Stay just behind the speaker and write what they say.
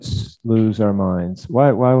lose our minds.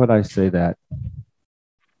 Why would I say that?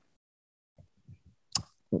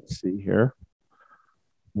 Let's see here.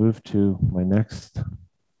 Move to my next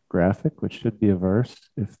graphic, which should be a verse,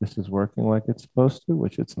 if this is working like it's supposed to,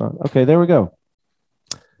 which it's not. Okay, there we go.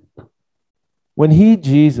 When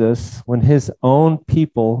his own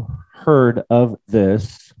people heard of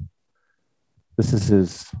this is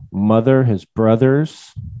his mother, his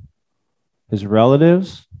brothers, his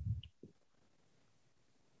relatives,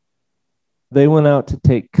 they went out to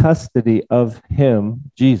take custody of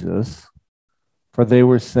him, Jesus, for they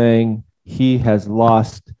were saying he has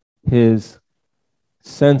lost his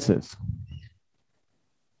senses.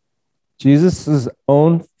 Jesus'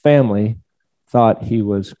 own family thought he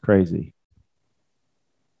was crazy.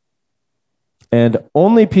 And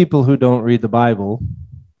only people who don't read the Bible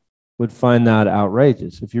would find that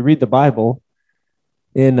outrageous. If you read the Bible,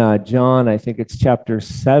 in John, I think it's chapter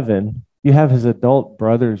 7, you have his adult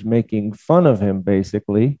brothers making fun of him,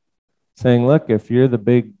 basically, saying, look, if you're the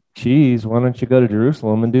big cheese, why don't you go to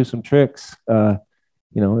Jerusalem and do some tricks,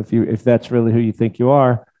 if that's really who you think you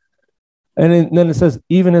are. And then it says,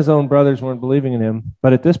 even his own brothers weren't believing in him,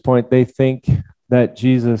 but at this point, they think that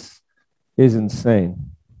Jesus is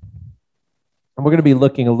insane. And we're going to be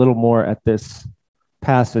looking a little more at this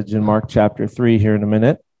passage in Mark chapter 3 here in a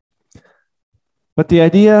minute. But the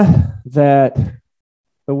idea that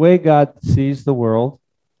the way God sees the world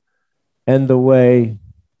and the way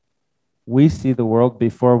we see the world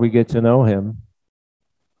before we get to know him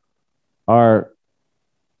are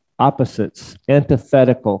opposites,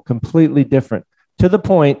 antithetical, completely different, to the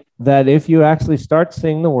point that if you actually start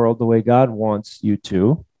seeing the world the way God wants you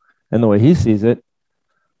to and the way he sees it,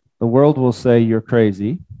 the world will say you're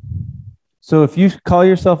crazy. So if you call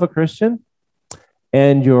yourself a Christian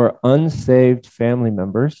and your unsaved family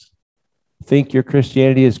members think your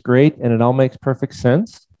Christianity is great and it all makes perfect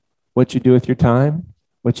sense, what you do with your time,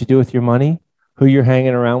 what you do with your money, who you're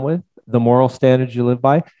hanging around with, the moral standards you live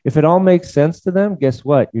by, if it all makes sense to them, guess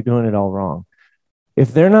what? You're doing it all wrong.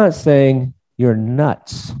 If they're not saying you're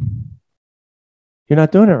nuts, you're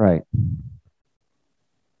not doing it right.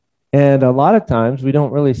 And a lot of times we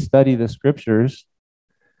don't really study the scriptures.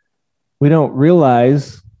 We don't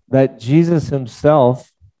realize that Jesus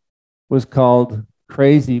himself was called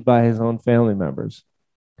crazy by his own family members.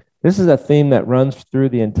 This is a theme that runs through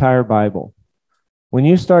the entire Bible. When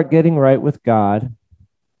you start getting right with God,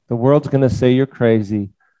 the world's going to say you're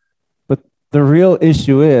crazy. But the real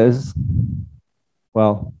issue is,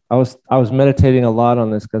 well, I was meditating a lot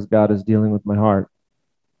on this because God is dealing with my heart.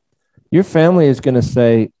 Your family is going to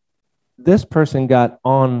say, this person got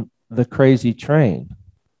on the crazy train.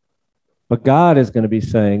 But God is going to be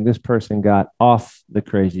saying, this person got off the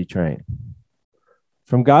crazy train.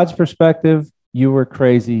 From God's perspective, you were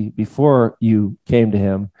crazy before you came to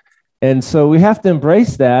him. And so we have to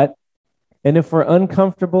embrace that. And if we're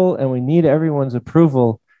uncomfortable and we need everyone's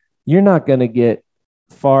approval, you're not going to get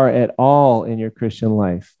far at all in your Christian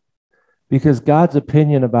life, because God's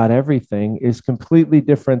opinion about everything is completely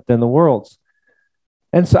different than the world's.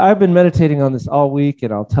 And so I've been meditating on this all week,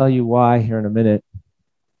 and I'll tell you why here in a minute.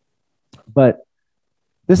 But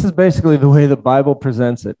this is basically the way the Bible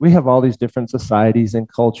presents it. We have all these different societies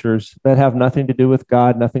and cultures that have nothing to do with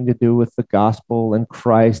God, nothing to do with the gospel and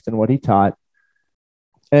Christ and what he taught.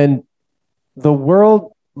 And the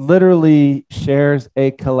world literally shares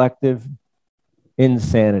a collective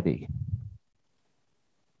insanity.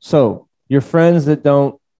 So your friends that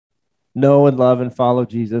don't know and love and follow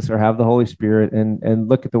Jesus or have the Holy Spirit and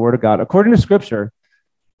look at the Word of God, according to Scripture,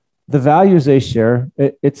 the values they share,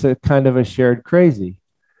 it's a kind of a shared crazy.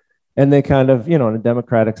 And they kind of, in a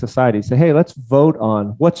democratic society say, hey, let's vote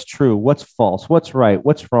on what's true, what's false, what's right,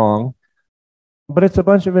 what's wrong. But it's a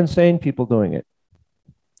bunch of insane people doing it.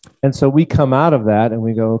 And so we come out of that and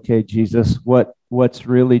we go, okay, Jesus, what's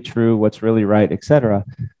really true, what's really right, etc.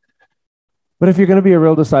 But if you're going to be a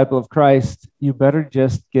real disciple of Christ, you better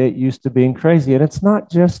just get used to being crazy. And it's not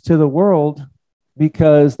just to the world,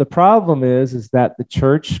 because the problem is that the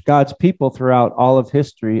church, God's people throughout all of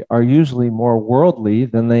history, are usually more worldly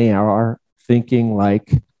than they are thinking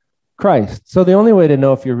like Christ. So the only way to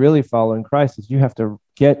know if you're really following Christ is you have to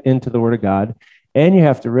get into the Word of God, and you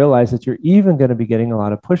have to realize that you're even going to be getting a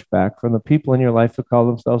lot of pushback from the people in your life who call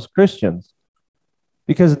themselves Christians,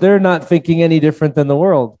 because they're not thinking any different than the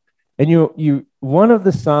world. And you one of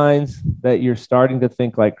the signs that you're starting to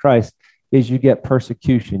think like Christ is you get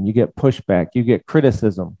persecution, you get pushback, you get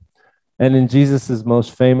criticism. And in Jesus's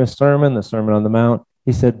most famous sermon, the Sermon on the Mount,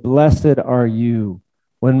 he said, blessed are you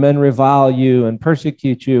when men revile you and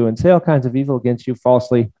persecute you and say all kinds of evil against you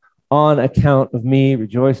falsely on account of me.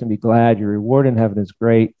 Rejoice and be glad. Your reward in heaven is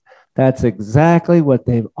great. That's exactly what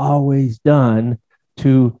they've always done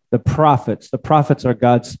to the prophets. The prophets are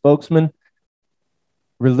God's spokesman.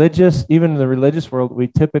 Religious, even in the religious world, we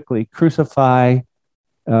typically crucify,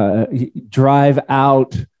 drive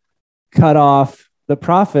out, cut off the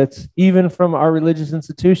prophets, even from our religious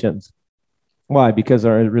institutions. Why? Because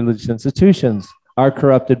our religious institutions are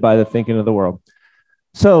corrupted by the thinking of the world.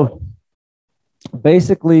 So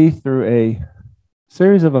basically, through a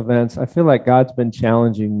series of events, I feel like God's been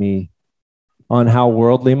challenging me on how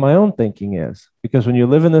worldly my own thinking is. Because when you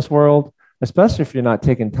live in this world, especially if you're not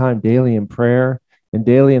taking time daily in prayer and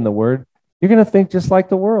daily in the Word, you're going to think just like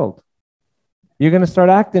the world. You're going to start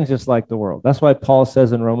acting just like the world. That's why Paul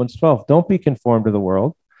says in Romans 12, don't be conformed to the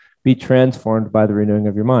world, be transformed by the renewing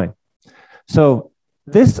of your mind. So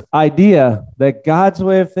this idea that God's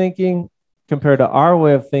way of thinking compared to our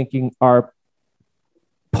way of thinking are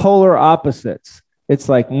polar opposites. It's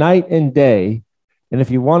like night and day. And if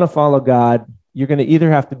you want to follow God, you're going to either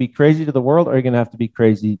have to be crazy to the world or you're going to have to be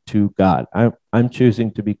crazy to God. I'm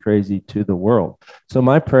choosing to be crazy to the world. So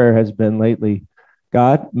my prayer has been lately,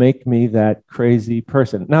 God, make me that crazy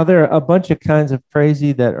person. Now, there are a bunch of kinds of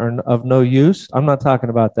crazy that are of no use. I'm not talking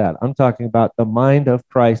about that. I'm talking about the mind of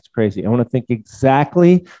Christ crazy. I want to think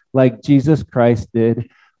exactly like Jesus Christ did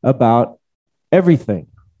about everything.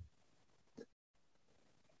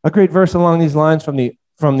 A great verse along these lines from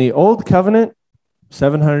the Old Covenant,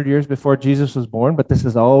 700 years before Jesus was born, but this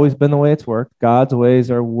has always been the way it's worked. God's ways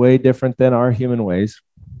are way different than our human ways.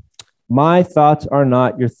 My thoughts are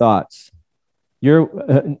not your thoughts.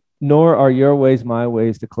 Nor are your ways my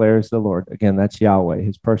ways, declares the Lord. Again, that's Yahweh,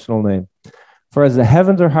 his personal name. For as the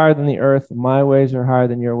heavens are higher than the earth, my ways are higher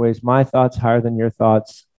than your ways, my thoughts higher than your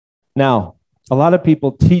thoughts. Now, a lot of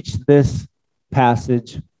people teach this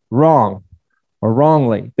passage wrong or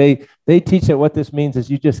wrongly. They teach that what this means is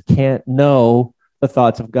you just can't know the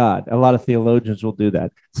thoughts of God. A lot of theologians will do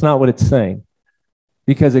that. It's not what it's saying,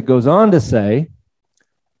 because it goes on to say,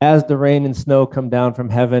 as the rain and snow come down from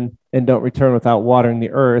heaven and don't return without watering the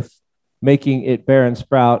earth, making it bear and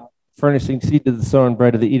sprout, furnishing seed to the sower and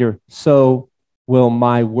bread to the eater, so will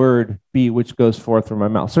my word be which goes forth from my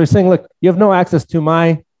mouth. So he's saying, look, you have no access to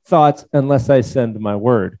my thoughts unless I send my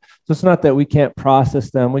word. So it's not that we can't process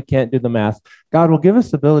them, we can't do the math. God will give us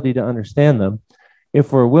the ability to understand them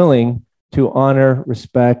if we're willing to honor,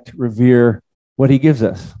 respect, revere what he gives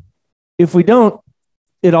us. If we don't,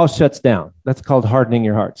 it all shuts down. That's called hardening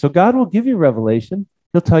your heart. So God will give you revelation.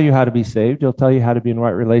 He'll tell you how to be saved. He'll tell you how to be in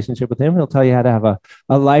right relationship with him. He'll tell you how to have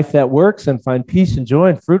a life that works and find peace and joy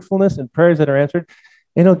and fruitfulness and prayers that are answered.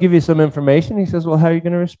 And he'll give you some information. He says, well, how are you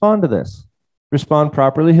going to respond to this? Respond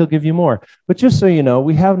properly, he'll give you more. But just so you know,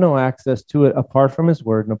 we have no access to it apart from his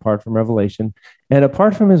word and apart from revelation. And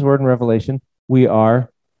apart from his word and revelation, we are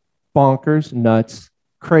bonkers, nuts,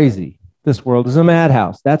 crazy. This world is a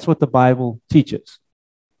madhouse. That's what the Bible teaches.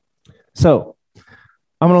 So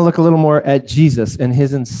I'm going to look a little more at Jesus and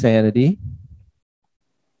his insanity.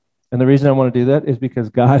 And the reason I want to do that is because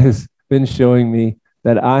God has been showing me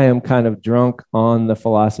that I am kind of drunk on the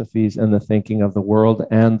philosophies and the thinking of the world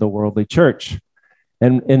and the worldly church.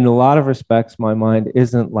 And in a lot of respects, my mind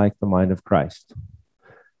isn't like the mind of Christ.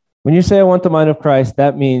 When you say I want the mind of Christ,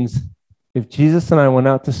 that means if Jesus and I went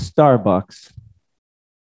out to Starbucks,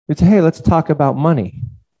 we'd say, hey, let's talk about money.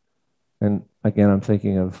 And again, I'm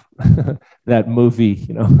thinking of that movie,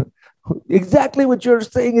 exactly what you're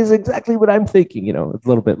saying is exactly what I'm thinking, it's a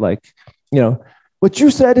little bit like, what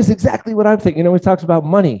you said is exactly what I'm thinking. He talks about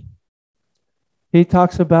money. He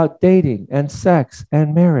talks about dating and sex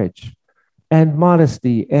and marriage and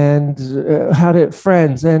modesty and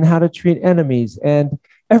friends and how to treat enemies and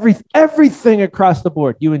everything across the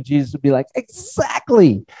board. You and Jesus would be like,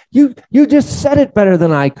 exactly. You just said it better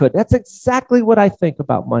than I could. That's exactly what I think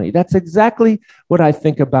about money. That's exactly what I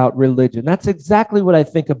think about religion. That's exactly what I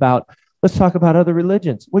think about. Let's talk about other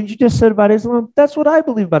religions. What you just said about Islam, that's what I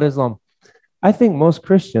believe about Islam. I think most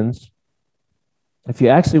Christians, if you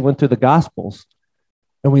actually went through the Gospels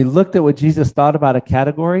and we looked at what Jesus thought about a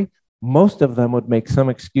category, most of them would make some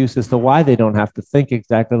excuse as to why they don't have to think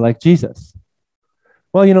exactly like Jesus.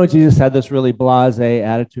 Well, Jesus had this really blasé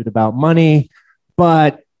attitude about money,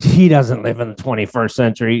 but he doesn't live in the 21st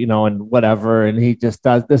century, and whatever, and he just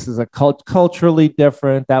does. This is a culturally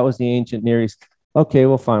different. That was the ancient Near East. Okay,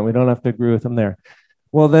 well, fine. We don't have to agree with him there.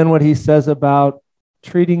 Well, then what he says about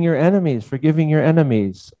treating your enemies, forgiving your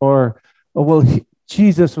enemies, or,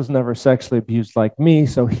 Jesus was never sexually abused like me,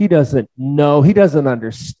 so he doesn't know, he doesn't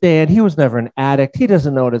understand, he was never an addict, he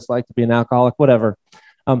doesn't know what it's like to be an alcoholic, whatever.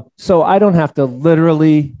 So I don't have to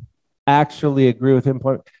literally actually agree with him.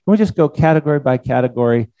 We just go category by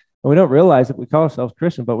category, And we don't realize that we call ourselves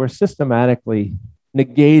Christian, but we're systematically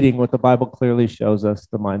negating what the Bible clearly shows us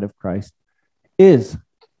the mind of Christ is.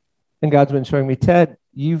 And God's been showing me, Ted,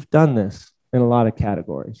 you've done this in a lot of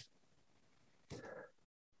categories.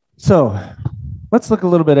 So let's look a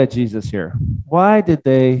little bit at Jesus here. Why did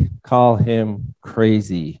they call him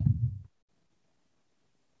crazy?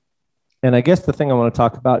 And I guess the thing I want to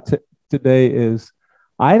talk about today is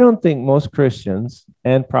I don't think most Christians,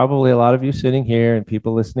 and probably a lot of you sitting here and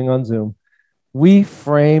people listening on Zoom, we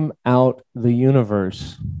frame out the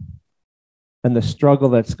universe and the struggle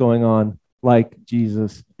that's going on like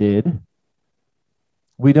Jesus did.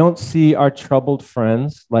 We don't see our troubled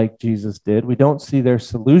friends like Jesus did. We don't see their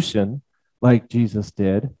solution like Jesus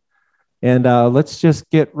did. And let's just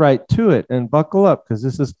get right to it and buckle up, because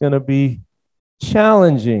this is going to be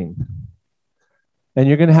challenging. And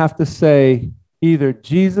you're going to have to say either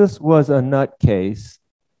Jesus was a nutcase,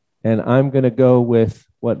 and I'm going to go with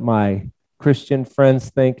what my Christian friends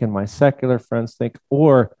think and my secular friends think,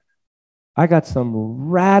 or I got some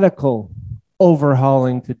radical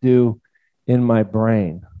overhauling to do in my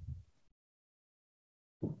brain.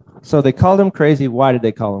 So they called him crazy. Why did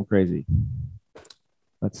they call him crazy?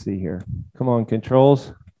 Let's see here. Come on,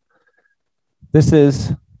 controls. This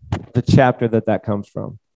is the chapter that comes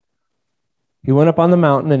from. He went up on the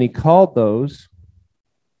mountain and he called those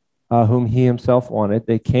whom he himself wanted.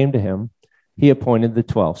 They came to him. He appointed the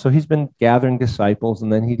 12. So he's been gathering disciples,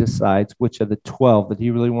 and then he decides which of the 12 that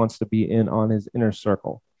he really wants to be in on his inner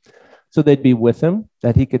circle. So they'd be with him,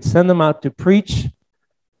 that he could send them out to preach.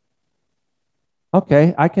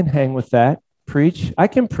 Okay, I can hang with that. Preach. I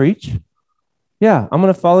can preach. Yeah, I'm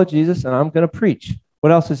going to follow Jesus and I'm going to preach.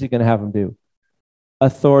 What else is he going to have them do?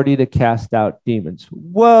 Authority to cast out demons.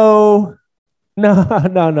 Whoa.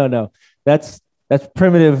 No. That's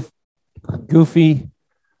primitive, goofy,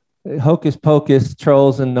 hocus pocus,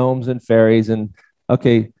 trolls and gnomes and fairies. And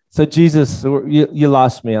okay, so Jesus, you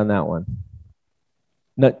lost me on that one.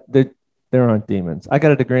 No, there aren't demons. I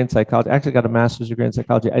got a degree in psychology. I actually got a master's degree in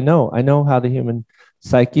psychology. I know how the human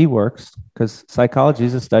psyche works, because psychology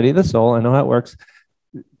is a study of the soul. I know how it works.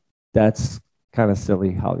 That's kind of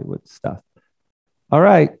silly Hollywood stuff. All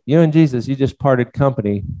right, you and Jesus, you just parted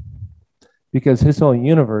company, because his whole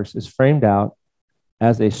universe is framed out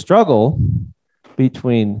as a struggle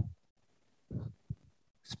between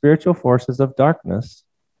spiritual forces of darkness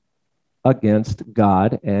against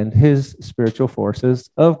God and his spiritual forces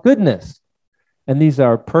of goodness. And these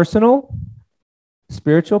are personal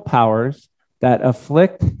spiritual powers that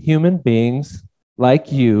afflict human beings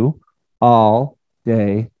like you all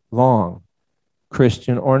day long,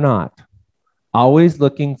 Christian or not, always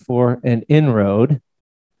looking for an inroad.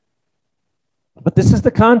 But this is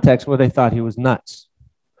the context where they thought he was nuts.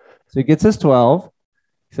 So he gets his 12,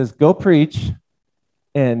 he says, go preach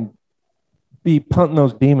and be punting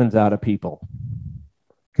those demons out of people,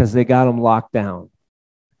 because they got them locked down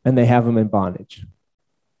and they have them in bondage.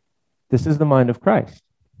 This is the mind of Christ.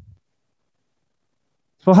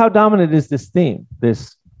 So how dominant is this theme?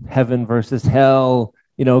 This heaven versus hell,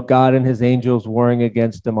 God and his angels warring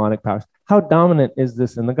against demonic powers. How dominant is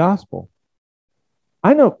this in the gospel?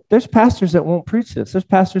 I know there's pastors that won't preach this. There's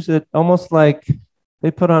pastors that almost like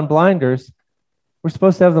they put on blinders. We're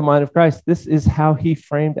supposed to have the mind of Christ. This is how he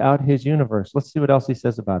framed out his universe. Let's see what else he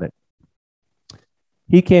says about it.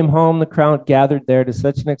 He came home, the crowd gathered there to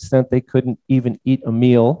such an extent they couldn't even eat a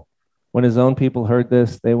meal. When his own people heard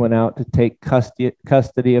this, they went out to take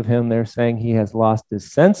custody of him. They're saying he has lost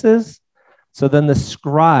his senses. So then the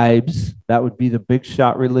scribes, that would be the big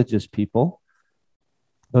shot religious people,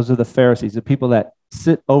 those are the Pharisees, the people that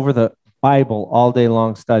sit over the Bible all day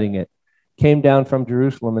long studying it, came down from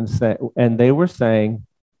Jerusalem and they were saying,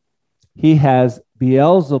 he has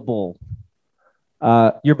Beelzebul.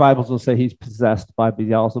 Your Bibles will say he's possessed by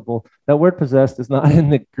Beelzebul. That word possessed is not in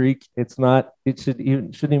the Greek. It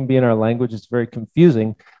shouldn't even be in our language. It's very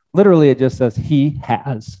confusing. Literally, it just says he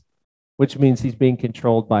has, which means he's being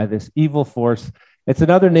controlled by this evil force. It's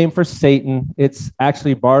another name for Satan. It's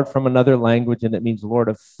actually borrowed from another language, and it means Lord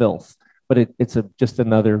of Filth. But it's just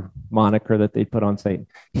another moniker that they put on Satan.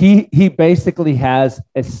 He basically has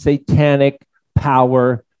a satanic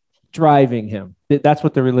power driving him. That's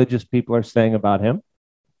what the religious people are saying about him.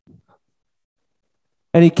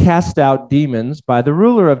 And he cast out demons by the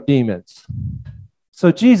ruler of demons.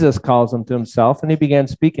 So Jesus calls them to himself, and he began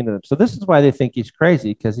speaking to them. So this is why they think he's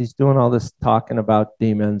crazy, because he's doing all this talking about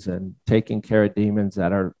demons and taking care of demons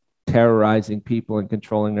that are terrorizing people and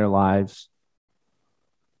controlling their lives.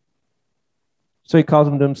 So he calls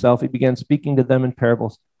them to himself. He began speaking to them in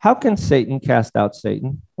parables. How can Satan cast out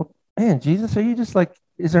Satan? Well, man, Jesus, are you just like,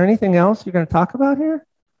 is there anything else you're going to talk about here?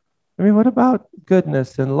 I mean, what about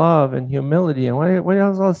goodness and love and humility? And what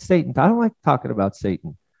else is Satan? I don't like talking about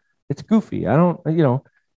Satan. It's goofy. I don't,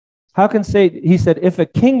 how can Satan, he said, if a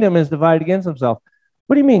kingdom is divided against himself,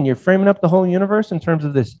 what do you mean? You're framing up the whole universe in terms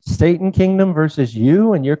of this Satan kingdom versus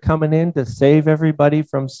you, and you're coming in to save everybody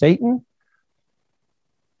from Satan?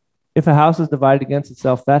 If a house is divided against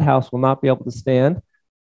itself, that house will not be able to stand.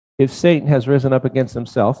 If Satan has risen up against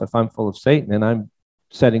himself, if I'm full of Satan and I'm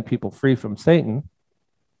setting people free from Satan,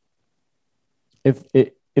 if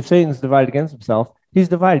Satan's divided against himself, he's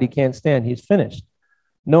divided. He can't stand. He's finished.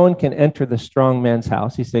 No one can enter the strong man's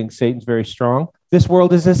house. He's saying Satan's very strong. This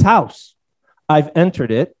world is his house. I've entered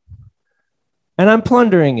it, and I'm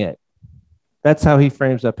plundering it. That's how he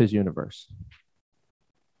frames up his universe.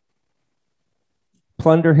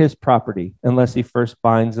 Plunder his property unless he first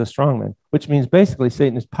binds the strong man, which means basically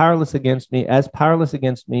Satan is powerless against me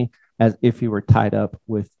as if he were tied up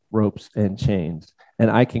with ropes and chains. And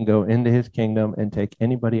I can go into his kingdom and take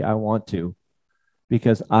anybody I want to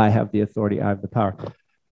because I have the authority, I have the power.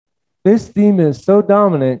 This theme is so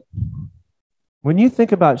dominant. When you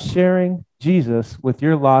think about sharing Jesus with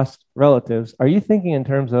your lost relatives, are you thinking in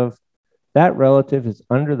terms of that relative is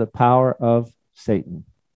under the power of Satan?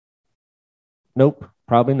 Nope,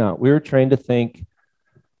 probably not. We were trained to think,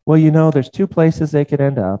 well, there's two places they could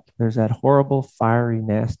end up. There's that horrible, fiery,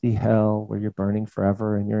 nasty hell where you're burning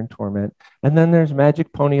forever and you're in torment. And then there's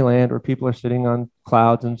Magic Pony Land where people are sitting on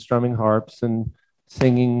clouds and strumming harps and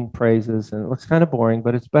singing praises. And it looks kind of boring,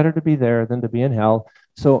 but it's better to be there than to be in hell.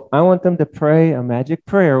 So I want them to pray a magic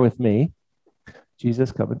prayer with me.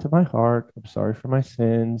 Jesus, come into my heart. I'm sorry for my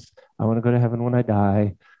sins. I want to go to heaven when I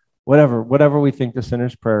die. Whatever we think the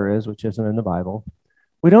sinner's prayer is, which isn't in the Bible.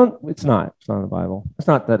 It's not in the Bible. It's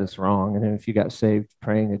not that it's wrong. And if you got saved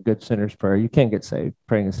praying a good sinner's prayer, you can get saved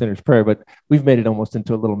praying a sinner's prayer, but we've made it almost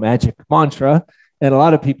into a little magic mantra. And a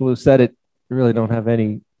lot of people who said it really don't have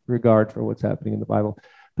any regard for what's happening in the Bible.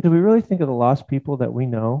 But do we really think of the lost people that we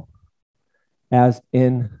know as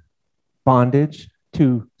in bondage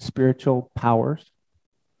to spiritual powers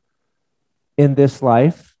in this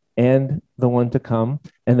life and the one to come,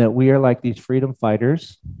 and that we are like these freedom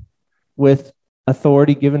fighters with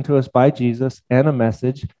authority given to us by Jesus and a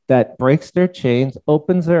message that breaks their chains,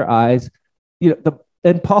 opens their eyes?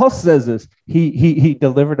 And Paul says this, he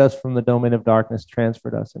delivered us from the domain of darkness,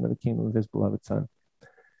 transferred us into the kingdom of his beloved Son.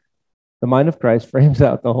 The mind of Christ frames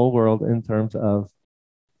out the whole world in terms of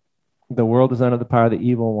the world is under the power of the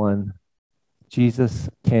evil one. Jesus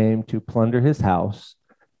came to plunder his house.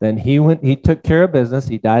 Then he took care of business.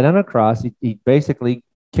 He died on a cross. He basically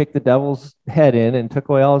kicked the devil's head in and took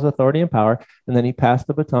away all his authority and power. And then he passed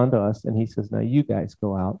the baton to us. And he says, now you guys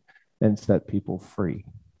go out and set people free.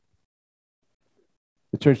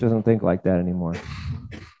 The church doesn't think like that anymore.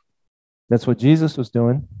 That's what Jesus was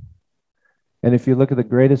doing. And if you look at the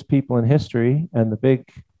greatest people in history and the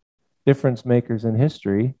big difference makers in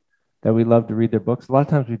history that we love to read their books, a lot of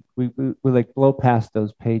times we like blow past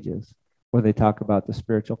those pages where they talk about the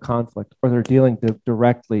spiritual conflict, or they're dealing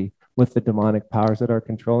directly with the demonic powers that are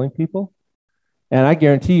controlling people. And I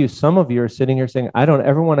guarantee you, some of you are sitting here saying, I don't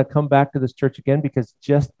ever want to come back to this church again, because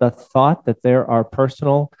just the thought that there are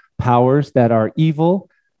personal powers that are evil,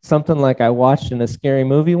 something like I watched in a scary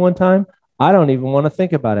movie one time, I don't even want to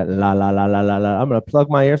think about it. La, la, la, la, la, la. I'm going to plug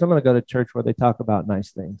my ears. I'm going to go to church where they talk about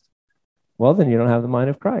nice things. Well, then you don't have the mind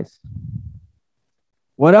of Christ.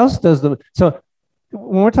 What else does so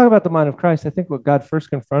when we're talking about the mind of Christ, I think what God first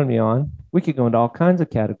confronted me on, we could go into all kinds of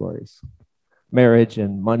categories: marriage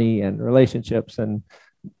and money and relationships and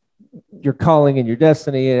your calling and your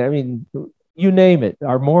destiny. I mean, you name it,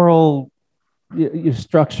 our moral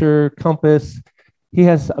structure, compass. He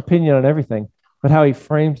has opinion on everything, but how he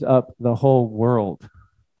frames up the whole world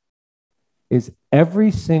is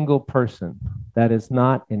every single person that is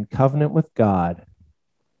not in covenant with God,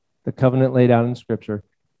 the covenant laid out in Scripture,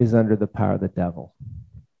 is under the power of the devil.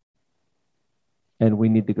 And we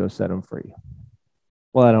need to go set them free.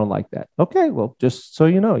 Well, I don't like that. Okay, well, just so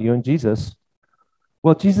you know, you and Jesus.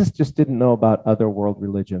 Well, Jesus just didn't know about other world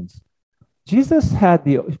religions. Jesus had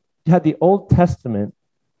the Old Testament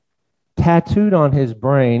tattooed on his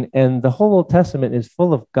brain, and the whole Old Testament is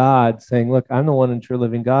full of God saying, look, I'm the one and true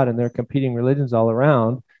living God, and there are competing religions all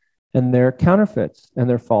around, and they're counterfeits, and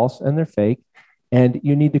they're false, and they're fake. And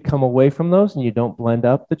you need to come away from those, and you don't blend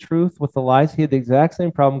up the truth with the lies. He had the exact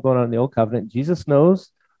same problem going on in the Old Covenant. Jesus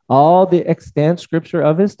knows all the extant scripture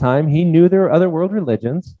of his time. He knew there were other world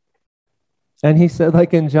religions. And he said,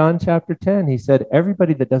 like in John chapter 10, he said,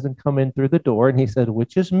 everybody that doesn't come in through the door, and he said,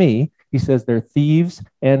 which is me, he says, they're thieves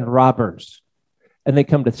and robbers. And they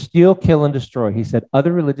come to steal, kill, and destroy. He said,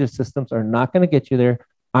 other religious systems are not going to get you there.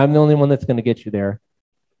 I'm the only one that's going to get you there.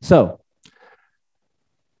 So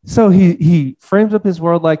he frames up his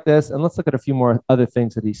world like this, and let's look at a few more other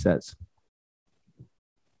things that he says.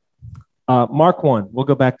 Mark 1, we'll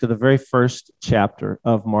go back to the very first chapter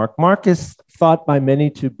of Mark. Mark is thought by many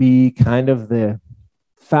to be kind of the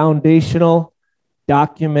foundational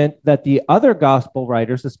document that the other gospel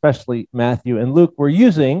writers, especially Matthew and Luke, were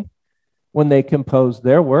using when they composed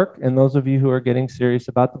their work. And those of you who are getting serious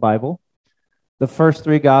about the Bible, the first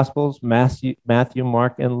three gospels, Matthew,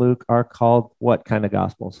 Mark, and Luke, are called what kind of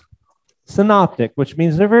gospels? Synoptic, which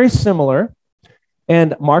means they're very similar.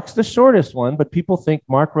 And Mark's the shortest one, but people think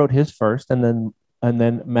Mark wrote his first, and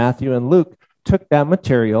then Matthew and Luke took that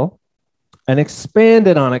material and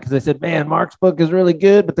expanded on it because they said, man, Mark's book is really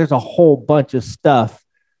good, but there's a whole bunch of stuff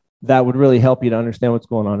that would really help you to understand what's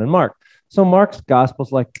going on in Mark. So Mark's gospel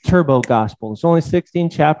is like turbo gospel. It's only 16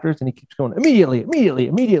 chapters, and he keeps going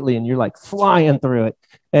immediately, and you're like flying through it.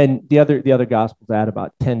 And the other gospels add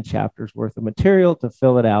about 10 chapters worth of material to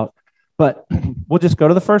fill it out. But we'll just go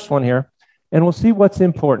to the first one here, and we'll see what's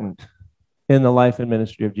important in the life and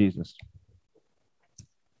ministry of Jesus.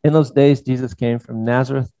 In those days, Jesus came from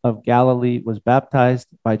Nazareth of Galilee, was baptized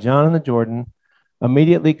by John in the Jordan.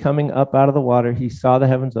 Immediately coming up out of the water, he saw the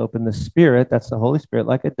heavens open. The Spirit, that's the Holy Spirit,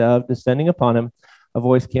 like a dove descending upon him. A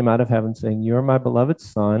voice came out of heaven saying, "You are my beloved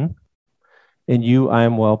Son, in you I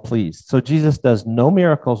am well pleased." So Jesus does no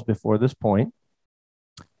miracles before this point,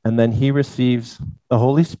 and then he receives the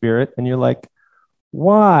Holy Spirit, and you're like,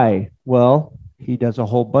 why? Well, he does a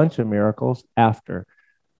whole bunch of miracles after.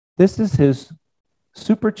 This is his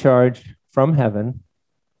supercharge from heaven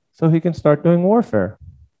so he can start doing warfare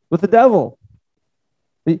with the devil.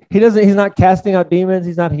 He's not casting out demons.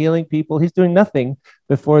 He's not healing people. He's doing nothing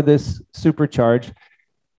before this supercharge.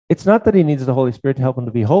 It's not that he needs the Holy Spirit to help him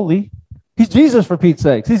to be holy. He's Jesus, for Pete's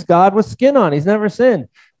sakes. He's God with skin on. He's never sinned.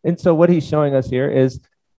 And so what he's showing us here is,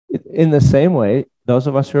 in the same way, those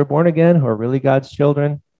of us who are born again, who are really God's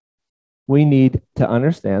children, we need to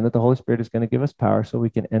understand that the Holy Spirit is going to give us power so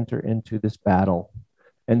we can enter into this battle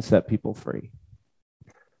and set people free.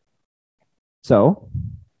 So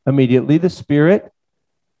immediately the Spirit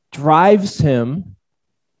drives him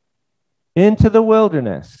into the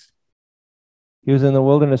wilderness. He was in the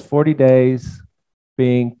wilderness 40 days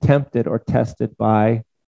being tempted or tested by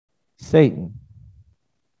Satan.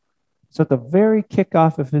 So at the very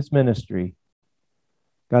kickoff of his ministry,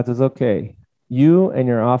 God says, okay, you and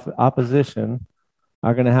your opposition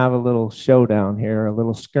are going to have a little showdown here, a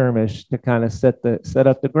little skirmish to kind of set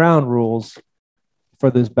up the ground rules for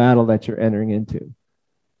this battle that you're entering into.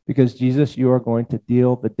 Because Jesus, you are going to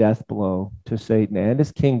deal the death blow to Satan and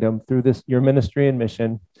his kingdom through this, your ministry and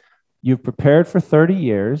mission. You've prepared for 30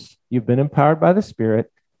 years. You've been empowered by the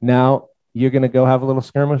Spirit. Now you're going to go have a little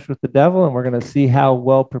skirmish with the devil, and we're going to see how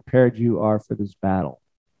well prepared you are for this battle.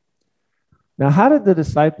 Now, how did the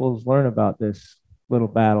disciples learn about this little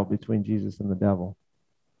battle between Jesus and the devil?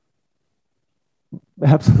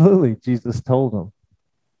 Absolutely. Jesus told them.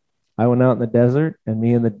 I went out in the desert, and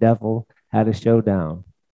me and the devil had a showdown.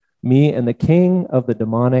 Me and the king of the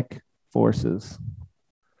demonic forces.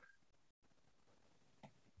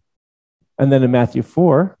 And then in Matthew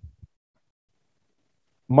 4,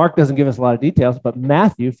 Mark doesn't give us a lot of details, but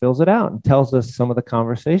Matthew fills it out and tells us some of the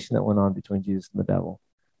conversation that went on between Jesus and the devil.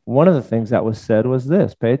 One of the things that was said was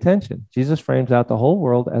this: pay attention. Jesus frames out the whole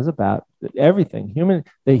world as about everything.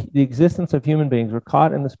 The existence of human beings were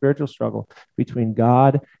caught in the spiritual struggle between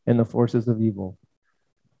God and the forces of evil.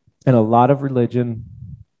 And a lot of religion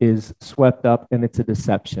is swept up, and it's a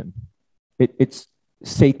deception. It's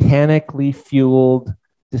satanically fueled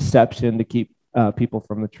deception to keep people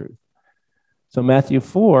from the truth. So Matthew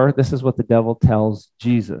 4, this is what the devil tells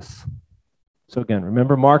Jesus. So again,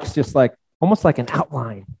 remember, Mark's just like almost like an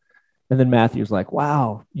outline. And then Matthew's like,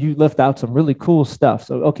 wow, you left out some really cool stuff.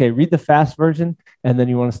 So, okay, read the fast version, and then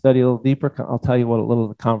you want to study a little deeper, I'll tell you what a little of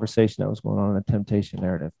the conversation that was going on in the temptation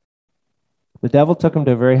narrative. The devil took him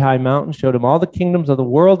to a very high mountain, showed him all the kingdoms of the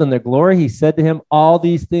world and their glory. He said to him, all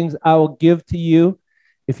these things I will give to you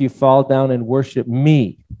if you fall down and worship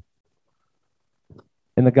me.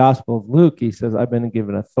 In the Gospel of Luke, he says, I've been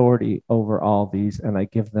given authority over all these, and I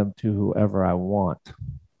give them to whoever I want.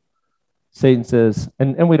 Satan says,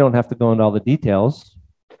 and we don't have to go into all the details.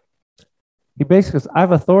 He basically says, I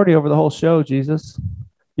have authority over the whole show, Jesus.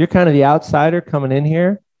 You're kind of the outsider coming in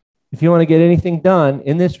here. If you want to get anything done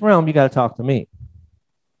in this realm, you got to talk to me.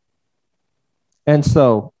 And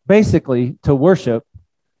so basically, to worship,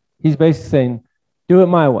 he's basically saying, do it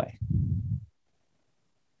my way.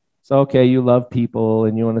 So, okay, you love people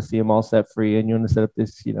and you want to see them all set free and you want to set up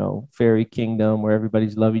this, fairy kingdom where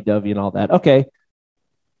everybody's lovey-dovey and all that. Okay,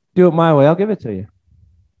 Do it my way, I'll give it to you.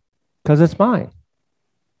 Because it's mine.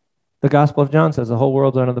 The Gospel of John says the whole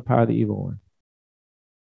world's under the power of the evil one.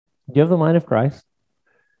 You have the mind of Christ,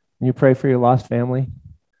 and you pray for your lost family.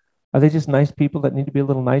 Are they just nice people that need to be a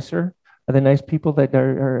little nicer? Are they nice people that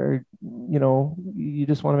are you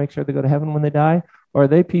just want to make sure they go to heaven when they die? Or are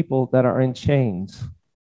they people that are in chains,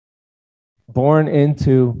 born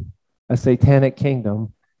into a satanic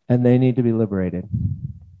kingdom, and they need to be liberated?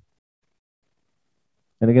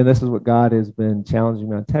 And again, this is what God has been challenging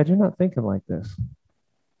me on. Ted, you're not thinking like this.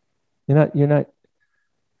 You're not,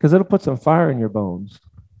 because it'll put some fire in your bones.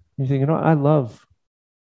 You think, I love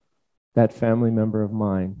that family member of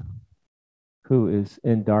mine who is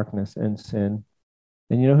in darkness and sin.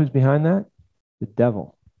 And you know who's behind that? The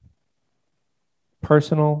devil.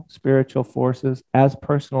 Personal spiritual forces, as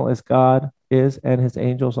personal as God is and his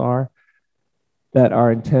angels are, that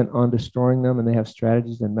are intent on destroying them, and they have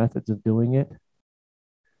strategies and methods of doing it.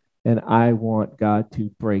 And I want God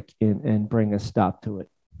to break in and bring a stop to it.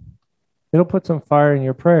 It'll put some fire in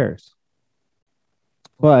your prayers.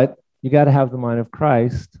 But you got to have the mind of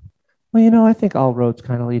Christ. Well, I think all roads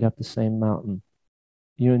kind of lead up the same mountain.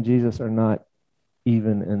 You and Jesus are not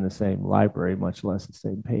even in the same library, much less the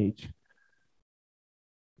same page.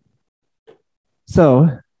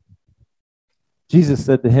 So Jesus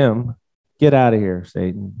said to him, "Get out of here,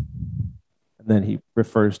 Satan." And then he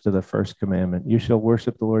refers to the first commandment. You shall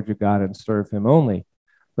worship the Lord your God and serve him only.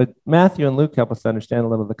 But Matthew and Luke help us to understand a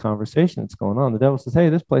little of the conversation that's going on. The devil says, hey,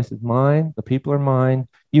 this place is mine. The people are mine.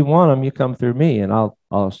 You want them, you come through me, and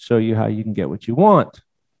I'll show you how you can get what you want.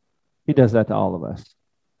 He does that to all of us.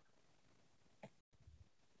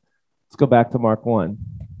 Let's go back to Mark 1.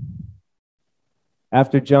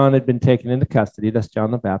 After John had been taken into custody, that's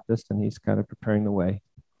John the Baptist, and he's kind of preparing the way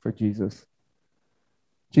for Jesus.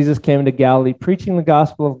 Jesus came into Galilee, preaching the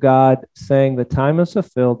gospel of God, saying, the time is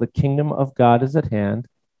fulfilled, the kingdom of God is at hand.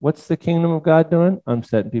 What's the kingdom of God doing? I'm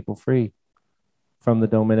setting people free from the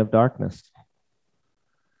domain of darkness.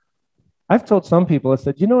 I've told some people, I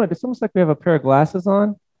said, you know what? It's almost like we have a pair of glasses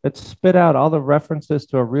on that spit out all the references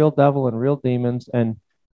to a real devil and real demons, and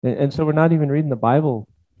so we're not even reading the Bible.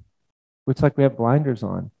 It's like we have blinders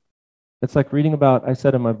on. It's like reading about, I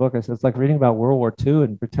said in my book, I said, it's like reading about World War II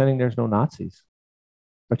and pretending there's no Nazis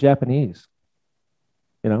or Japanese.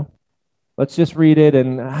 Let's just read it.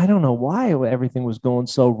 And I don't know why everything was going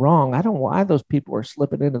so wrong. I don't know why those people were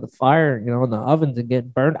slipping into the fire, in the ovens and getting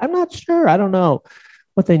burned. I'm not sure. I don't know.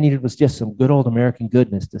 What they needed was just some good old American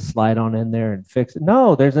goodness to slide on in there and fix it.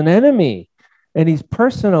 No, there's an enemy, and he's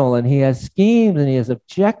personal, and he has schemes, and he has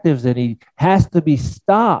objectives, and he has to be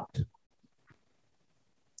stopped.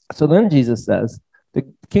 So then Jesus says, the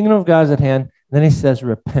kingdom of God is at hand. And then he says,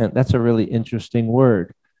 repent. That's a really interesting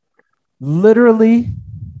word. Literally,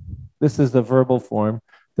 this is the verbal form.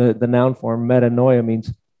 The noun form, metanoia,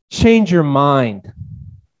 means change your mind.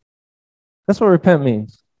 That's what repent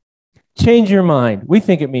means. Change your mind. We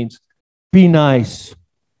think it means be nice.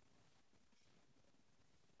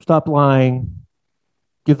 Stop lying.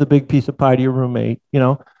 Give the big piece of pie to your roommate.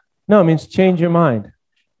 No, it means change your mind.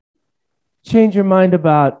 Change your mind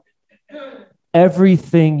about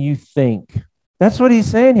everything you think. That's what he's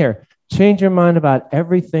saying here. Change your mind about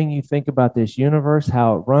everything you think about this universe,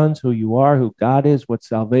 how it runs, who you are, who God is, what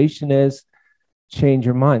salvation is. Change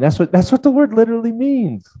your mind. That's what the word literally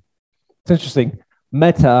means. It's interesting.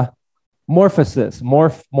 Metamorphosis,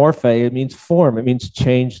 morphe, it means form. It means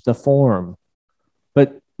change the form.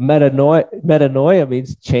 But metanoia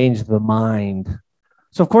means change the mind.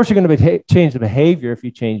 So of course you're going to change the behavior if you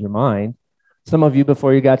change your mind. Some of you,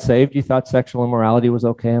 before you got saved, you thought sexual immorality was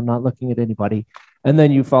okay. I'm not looking at anybody. And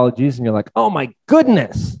then you followed Jesus and you're like, oh my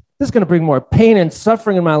goodness, this is going to bring more pain and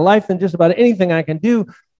suffering in my life than just about anything I can do.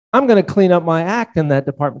 I'm going to clean up my act in that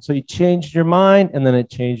department. So you changed your mind, and then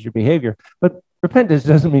it changed your behavior. But repentance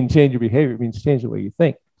doesn't mean change your behavior. It means change the way you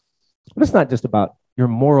think. But it's not just about your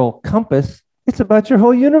moral compass. It's about your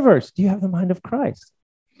whole universe. Do you have the mind of Christ?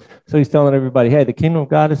 So he's telling everybody, hey, the kingdom of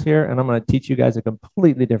God is here, and I'm going to teach you guys a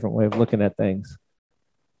completely different way of looking at things.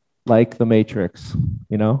 Like the Matrix,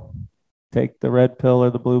 Take the red pill or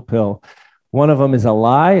the blue pill. One of them is a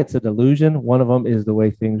lie. It's a delusion. One of them is the way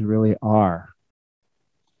things really are.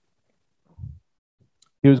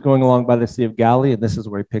 He was going along by the Sea of Galilee, and this is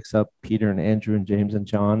where he picks up Peter and Andrew and James and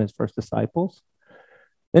John, his first disciples.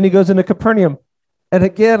 Then he goes into Capernaum. And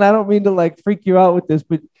again, I don't mean to freak you out with this,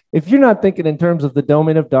 but if you're not thinking in terms of the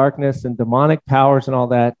domain of darkness and demonic powers and all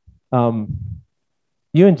that,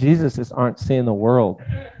 you and Jesus just aren't seeing the world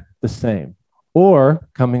the same or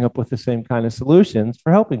coming up with the same kind of solutions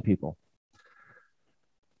for helping people.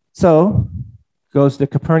 So goes to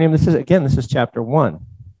Capernaum. This is chapter 1.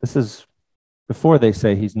 This is before they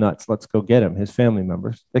say he's nuts. Let's go get him, his family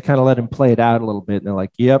members. They kind of let him play it out a little bit. And they're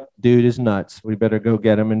like, yep, dude is nuts. We better go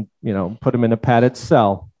get him and, put him in a padded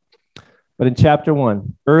cell. But in chapter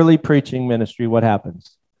 1, early preaching ministry, what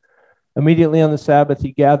happens? Immediately on the Sabbath,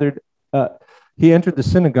 he entered the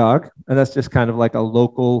synagogue, and that's just kind of like a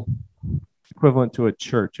local equivalent to a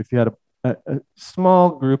church. If you had a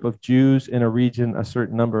small group of Jews in a region, a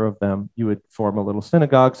certain number of them, you would form a little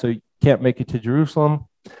synagogue. So you can't make it to Jerusalem.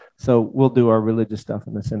 So we'll do our religious stuff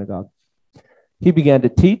in the synagogue. He began to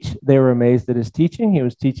teach. They were amazed at his teaching. He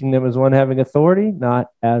was teaching them as one having authority, not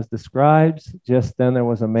as the scribes. Just then there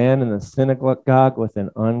was a man in the synagogue with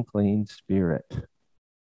an unclean spirit.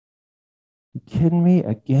 You kidding me?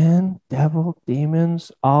 Again? Devil,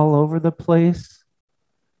 demons all over the place.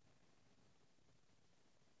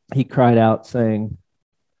 He cried out, saying,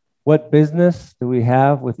 "What business do we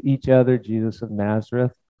have with each other, Jesus of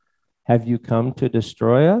Nazareth? Have you come to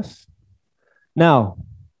destroy us?" Now,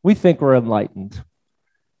 we think we're enlightened,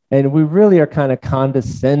 and we really are kind of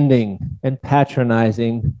condescending and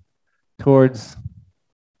patronizing towards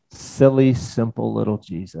silly, simple little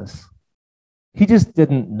Jesus. He just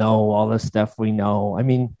didn't know all the stuff we know. I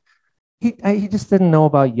mean, he just didn't know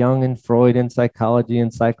about Jung and Freud and psychology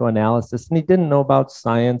and psychoanalysis, and he didn't know about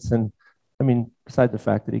science. And I mean, besides the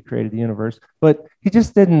fact that he created the universe, but he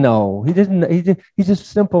just didn't know. He's just a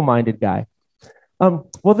simple-minded guy.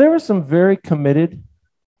 Well, there were some very committed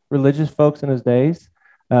religious folks in his days,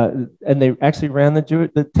 and they actually ran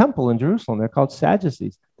the temple in Jerusalem. They're called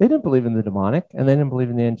Sadducees. They didn't believe in the demonic, and they didn't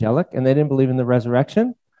believe in the angelic, and they didn't believe in the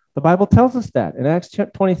resurrection. The Bible tells us that in Acts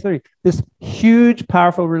 23. This huge,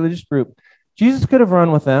 powerful religious group. Jesus could have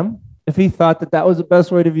run with them if he thought that that was the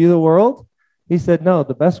best way to view the world. He said, no,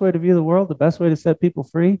 the best way to view the world, the best way to set people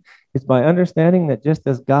free is by understanding that just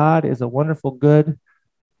as God is a wonderful, good,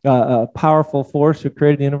 powerful force who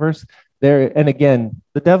created the universe, and again,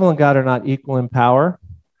 the devil and God are not equal in power.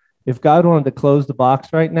 If God wanted to close the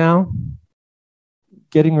box right now,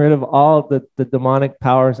 getting rid of all the demonic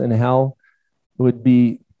powers in hell would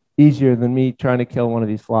be easier than me trying to kill one of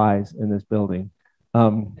these flies in this building.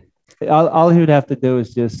 All he would have to do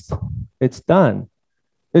is it's done.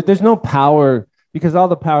 There's no power, because all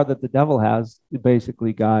the power that the devil has,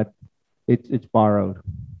 basically God, it's borrowed.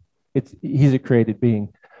 He's a created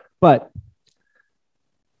being. But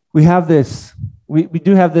we have this, we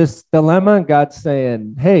do have this dilemma, and God's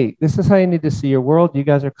saying, hey, this is how you need to see your world. You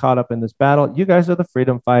guys are caught up in this battle. You guys are the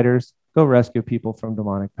freedom fighters. Go rescue people from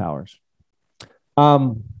demonic powers.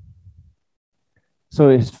 So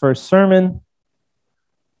his first sermon,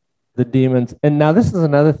 the demons. And now this is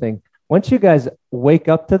another thing. Once you guys wake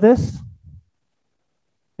up to this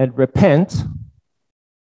and repent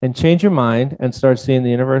and change your mind and start seeing the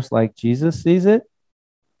universe like Jesus sees it,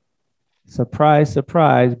 surprise,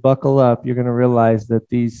 surprise, buckle up. You're going to realize that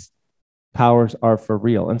these powers are for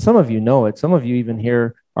real. And some of you know it. Some of you even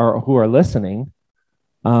here who are listening.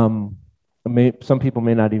 Some people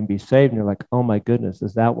may not even be saved, and you're like, oh my goodness,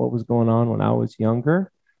 is that what was going on when I was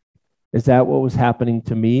younger? Is that what was happening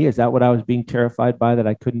to me? Is that what I was being terrified by that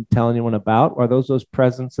I couldn't tell anyone about? Are those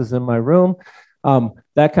presences in my room?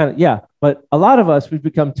 That kind of, yeah. But a lot of us, we've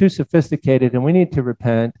become too sophisticated, and we need to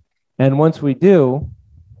repent. And once we do,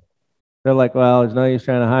 they're like, well, there's no use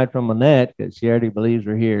trying to hide from Lynette because she already believes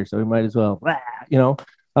we're here, so we might as well,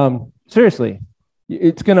 seriously,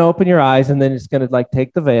 it's going to open your eyes, and then it's going to like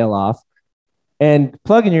take the veil off. And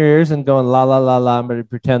plugging your ears and going, la, la, la, la, I'm going to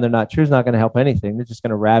pretend they're not true is not going to help anything. They're just going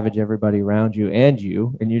to ravage everybody around you, and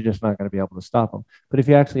you're just not going to be able to stop them. But if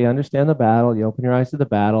you actually understand the battle, you open your eyes to the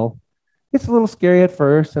battle, it's a little scary at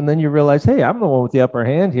first, and then you realize, hey, I'm the one with the upper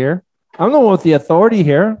hand here. I'm the one with the authority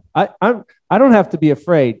here. I don't have to be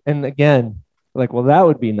afraid. And again, like, well, that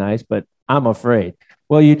would be nice, but I'm afraid.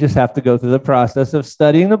 Well, you just have to go through the process of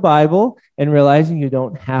studying the Bible and realizing you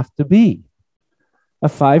don't have to be. A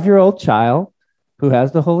 5-year-old child who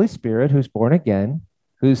has the Holy Spirit, who's born again,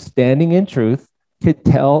 who's standing in truth, could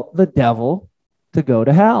tell the devil to go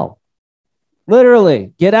to hell.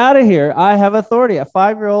 Literally, get out of here. I have authority. A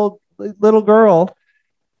 5-year-old little girl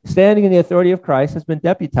standing in the authority of Christ has been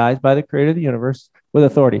deputized by the creator of the universe with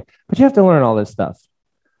authority. But you have to learn all this stuff.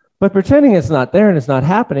 But pretending it's not there and it's not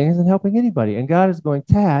happening isn't helping anybody. And God is going,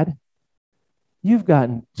 Tad, you've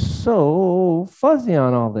gotten so fuzzy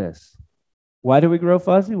on all this. Why do we grow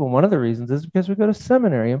fuzzy? Well, one of the reasons is because we go to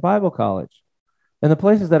seminary and Bible college. And the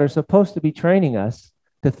places that are supposed to be training us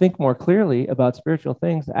to think more clearly about spiritual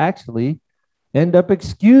things actually end up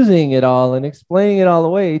excusing it all and explaining it all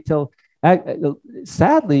away till,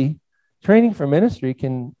 sadly, training for ministry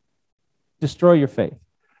can destroy your faith.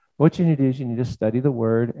 What you need to do is you need to study the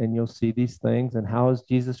word, and you'll see these things and how is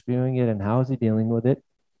Jesus viewing it and how is he dealing with it.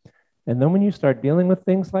 And then when you start dealing with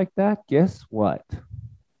things like that, guess what?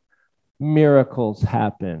 Miracles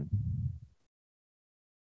happen.